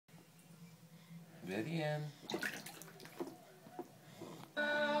Vivian.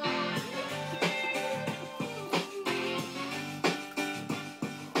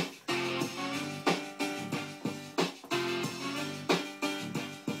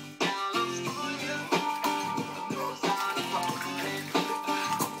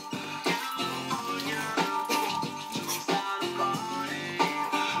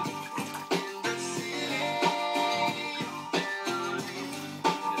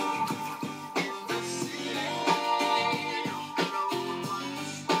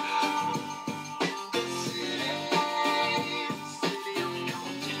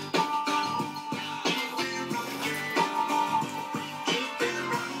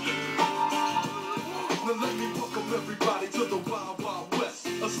 Let me welcome everybody to the Wild Wild West,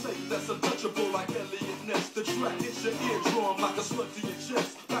 a state that's untouchable like Elliot Ness. The track hits your eardrum like a slug to your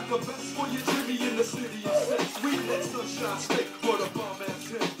chest, like a vest for your Jimmy in the city of sex. We that sunshine state where the bomb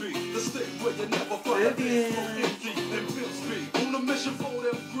ass can be, the state where you never find a bitch so empty and pimp speed. On a mission for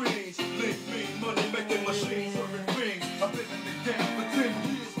them greens, link me, money making machines, serving fiends. I've been in the game for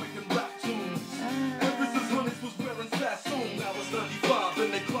 10 years making rap tunes. Ever since Honeys was wearing Sassoon, now it's 95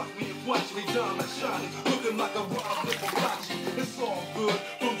 and they clock me and watch me diamond shining, looking like a Rob Liberace. It's all good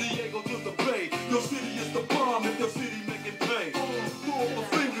from Diego to the Bay. Your city is the bomb if your city making pay. Throw up a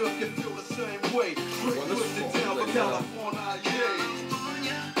finger if you feel the same way. Straight twisted down for California, yeah.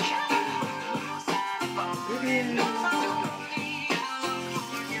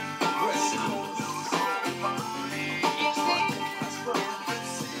 West Coast.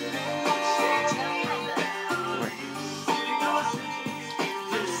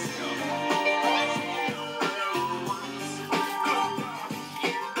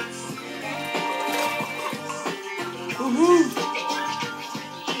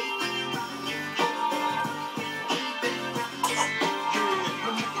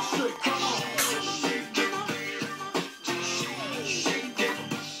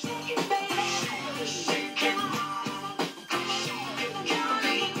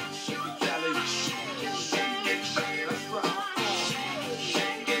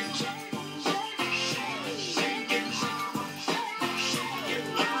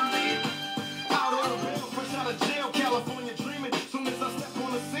 California dreaming. Soon as I step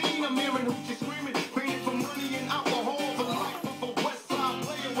on the scene, I'm hearing hoochie screaming. Paying for money and alcohol. The life of a West Side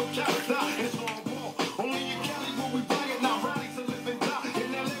player with character and strong ball. Only in Cali will we buy it, not rallies to live and die.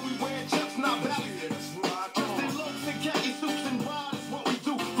 In LA we wear chucks, not valleys. Just in looks and khaki suits and ride is what we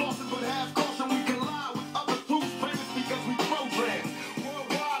do. Flossing but half caution, we can lie with other crews. Famous because we program.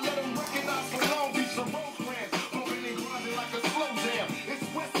 Worldwide, let them recognize for Long Beach, the road plans. Pumping and grinding like a slow jam. It's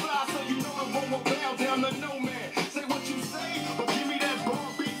West Side, so you know it won't bow down to no man.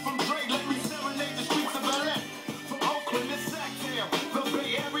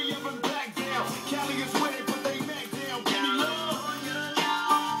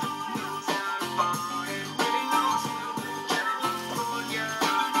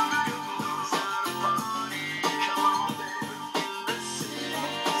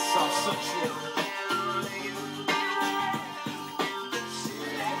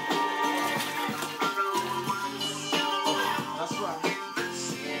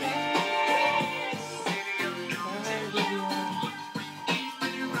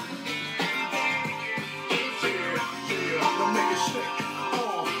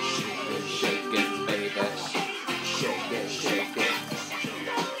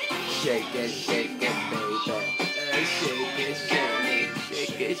 Shake it, shake it, baby. Shake it, shake it, shake it, shake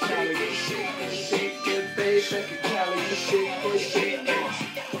it, shake it, shake it, baby. Shake it, shake it, shake it.